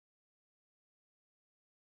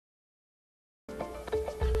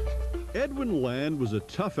Edwin Land was a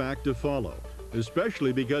tough act to follow,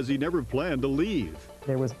 especially because he never planned to leave.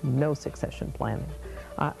 There was no succession planning,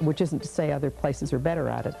 which isn't to say other places are better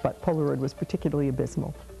at it, but Polaroid was particularly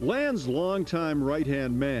abysmal. Land's longtime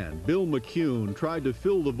right-hand man, Bill McCune, tried to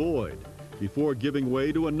fill the void before giving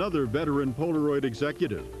way to another veteran Polaroid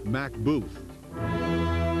executive, Mac Booth.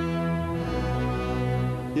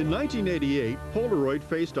 In 1988, Polaroid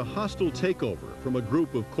faced a hostile takeover from a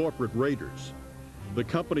group of corporate raiders. The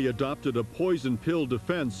company adopted a poison pill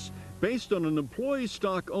defense based on an employee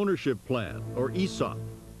stock ownership plan, or ESOP.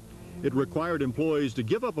 It required employees to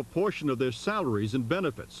give up a portion of their salaries and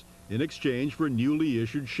benefits in exchange for newly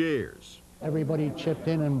issued shares. Everybody chipped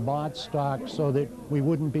in and bought stock so that we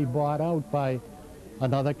wouldn't be bought out by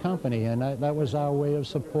another company, and that was our way of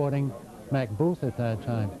supporting Mac Booth at that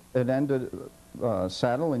time. It ended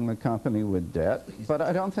saddling the company with debt, but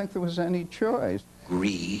I don't think there was any choice.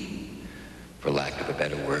 Greed, for lack of a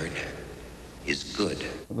better word, is good.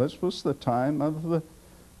 This was the time of the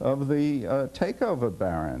takeover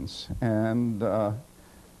barons, and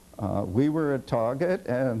we were a target,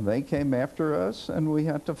 and they came after us, and we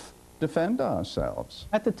had to defend ourselves.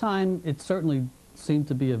 At the time, it certainly seemed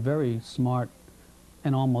to be a very smart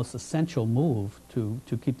and almost essential move to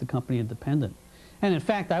keep the company independent. And in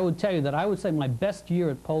fact, I would tell you that I would say my best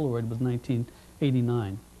year at Polaroid was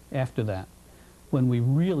 1989, after that, when we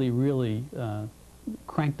really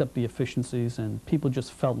cranked up the efficiencies and people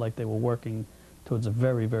just felt like they were working towards a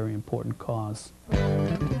very important cause.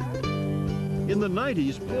 In the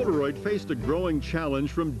 90s, Polaroid faced a growing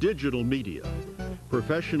challenge from digital media.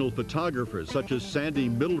 Professional photographers such as Sandy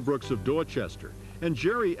Middlebrooks of Dorchester and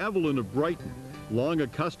Jerry Evelyn of Brighton, long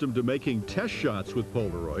accustomed to making test shots with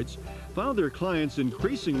Polaroids, found their clients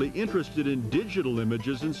increasingly interested in digital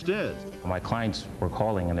images instead. My clients were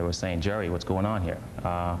calling and they were saying, Jerry, what's going on here?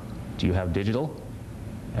 Do you have digital?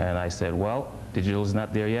 And I said, well, digital is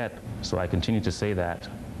not there yet. So I continued to say that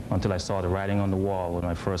until I saw the writing on the wall when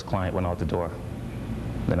my first client went out the door.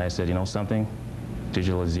 Then I said, you know something?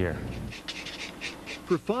 Digital is here.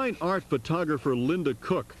 For fine art photographer Linda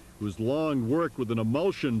Cook, who's long worked with an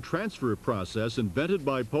emulsion transfer process invented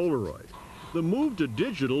by Polaroid, the move to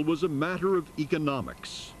digital was a matter of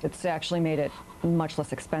economics. It's actually made it much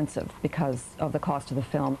less expensive because of the cost of the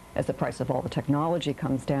film. As the price of all the technology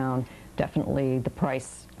comes down, definitely the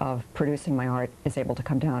price of producing my art is able to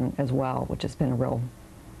come down as well, which has been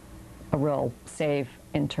a real save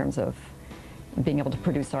in terms of being able to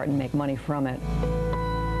produce art and make money from it.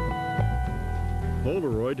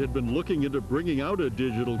 Polaroid had been looking into bringing out a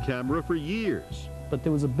digital camera for years. But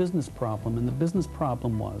there was a business problem, and the business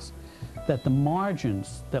problem was that the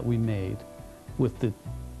margins that we made with the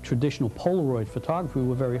traditional Polaroid photography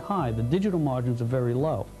were very high. The digital margins are very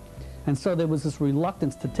low. And so there was this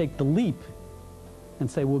reluctance to take the leap and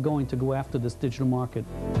say, we're going to go after this digital market.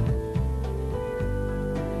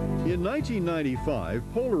 In 1995,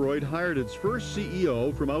 Polaroid hired its first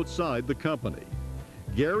CEO from outside the company.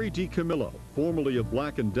 Gary DiCamillo, formerly of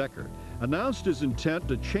Black & Decker, announced his intent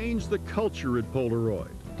to change the culture at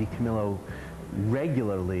Polaroid. DiCamillo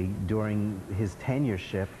regularly during his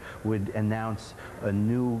tenureship would announce a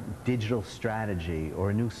new digital strategy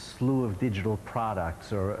or a new slew of digital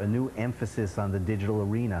products or a new emphasis on the digital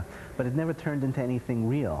arena, but it never turned into anything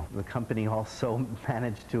real. The company also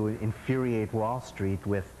managed to infuriate Wall Street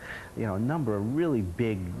with, a number of really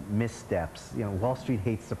big missteps. Wall Street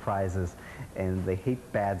hates surprises and they hate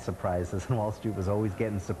bad surprises, and Wall Street was always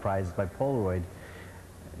getting surprised by Polaroid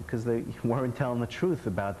because they weren't telling the truth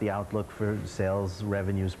about the outlook for sales,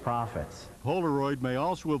 revenues, profits. Polaroid may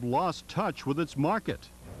also have lost touch with its market.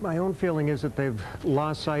 My own feeling is that they've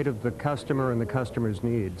lost sight of the customer and the customer's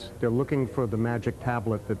needs. They're looking for the magic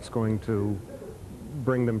tablet that's going to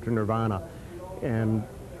bring them to nirvana, and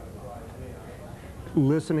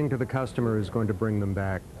listening to the customer is going to bring them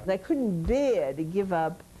back. I couldn't bear to give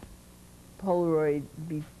up Polaroid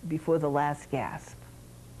before the last gasp.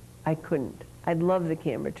 I couldn't. I love the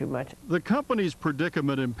camera too much. The company's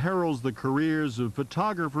predicament imperils the careers of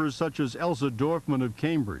photographers such as Elsa Dorfman of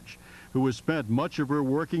Cambridge, who has spent much of her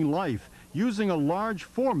working life using a large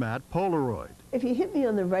format Polaroid. If you hit me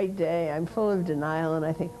on the right day, I'm full of denial, and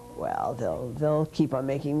I think, well, they'll keep on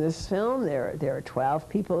making this film. There are 12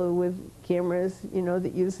 people with cameras,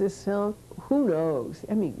 that use this film. Who knows?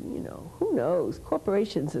 I mean, who knows?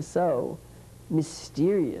 Corporations are so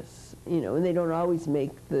mysterious, and they don't always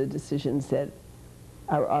make the decisions that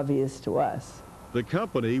are obvious to us. The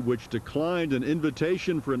company, which declined an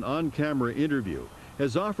invitation for an on-camera interview,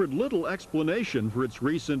 has offered little explanation for its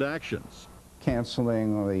recent actions.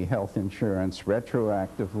 Canceling the health insurance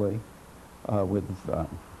retroactively with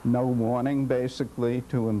no warning, basically,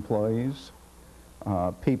 to employees.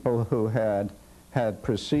 People who had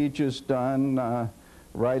procedures done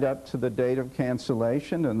right up to the date of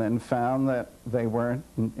cancellation and then found that they weren't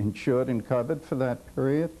insured and covered for that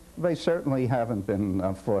period. They certainly haven't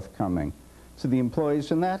been forthcoming to the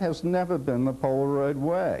employees, and that has never been the Polaroid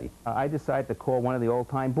way. I decided to call one of the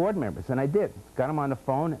old-time board members, and I did. Got him on the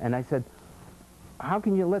phone, and I said, how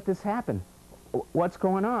can you let this happen? What's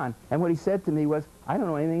going on? And what he said to me was, I don't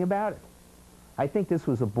know anything about it. I think this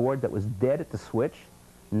was a board that was dead at the switch,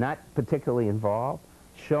 not particularly involved,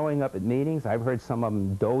 showing up at meetings. I've heard some of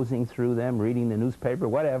them dozing through them, reading the newspaper,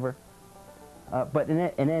 whatever. But in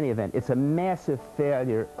any event, it's a massive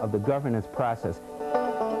failure of the governance process.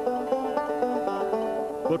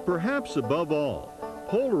 But perhaps above all,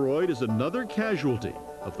 Polaroid is another casualty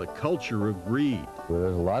of the culture of greed.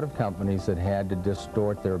 There's a lot of companies that had to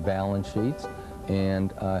distort their balance sheets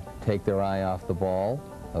and take their eye off the ball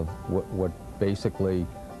of what basically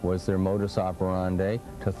was their modus operandi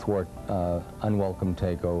to thwart unwelcome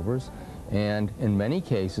takeovers. And in many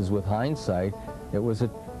cases, with hindsight, it was a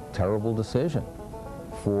terrible decision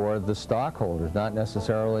for the stockholders, not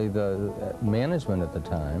necessarily the management at the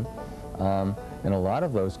time. And a lot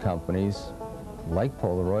of those companies, like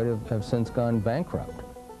Polaroid, have since gone bankrupt.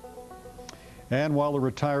 And while the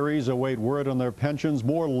retirees await word on their pensions,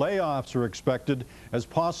 more layoffs are expected as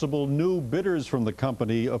possible new bidders from the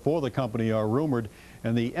company are rumored.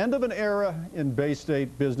 And the end of an era in Bay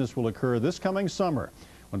State business will occur this coming summer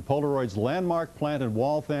when Polaroid's landmark plant in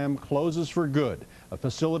Waltham closes for good, a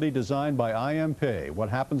facility designed by IMP. What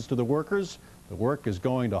happens to the workers? The work is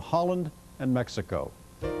going to Holland and Mexico.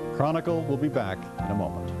 Chronicle will be back in a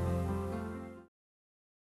moment.